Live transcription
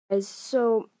Guys,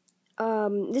 so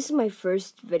this is my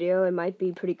first video. It might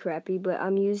be pretty crappy, but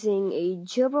I'm using a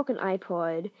jailbroken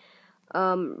iPod.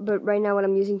 But right now what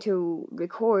I'm using to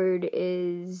record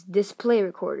is display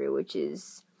recorder, which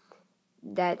is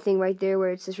that thing right there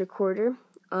where it says recorder.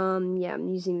 Yeah, I'm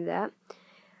using that.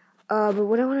 But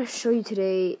what I want to show you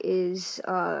today is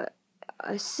a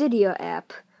Cydia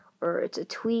app, or it's a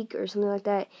tweak or something like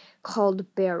that,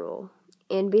 called Barrel.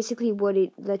 And basically what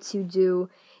it lets you do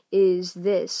is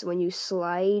this: when you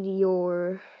slide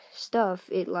your stuff,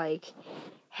 it like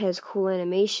has cool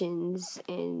animations,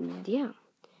 and yeah.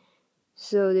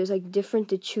 So there's like different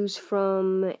to choose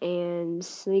from, and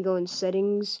let me go in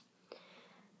settings.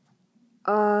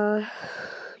 Yeah,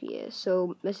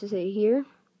 so let's just say here,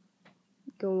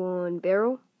 go on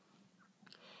Barrel,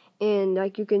 and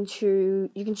like you can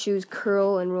choose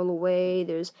curl and roll away.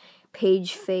 There's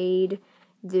page fade.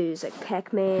 There's like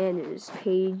Pac-Man. There's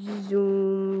page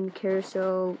zoom,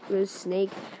 carousel. There's snake.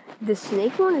 The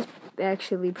snake one is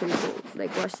actually pretty cool.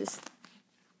 Like, watch this.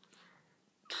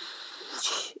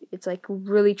 It's like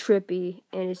really trippy,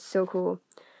 and it's so cool.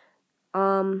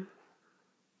 And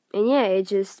yeah, it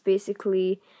just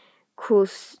basically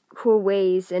cool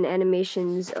ways and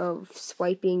animations of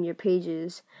swiping your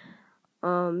pages.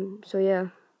 So yeah.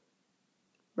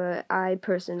 But I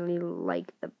personally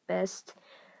like the best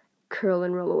curl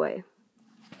and roll away.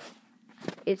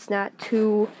 It's not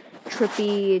too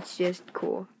trippy, it's just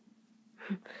cool.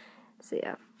 So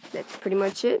yeah, that's pretty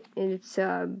much it. And it's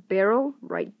a barrel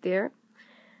right there,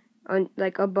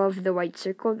 like above the white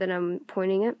circle that I'm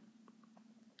pointing at.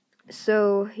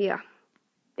 So yeah,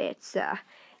 that's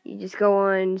you just go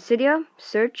on Cydia,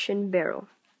 search, and barrel.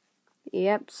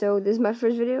 Yep, so this is my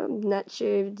first video. I'm not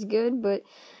sure if it's good, but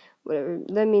whatever.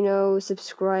 Let me know.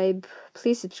 Subscribe.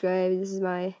 Please subscribe. This is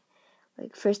my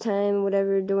first time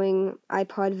doing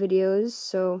iPod videos.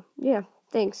 So yeah,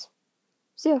 thanks.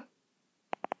 See ya.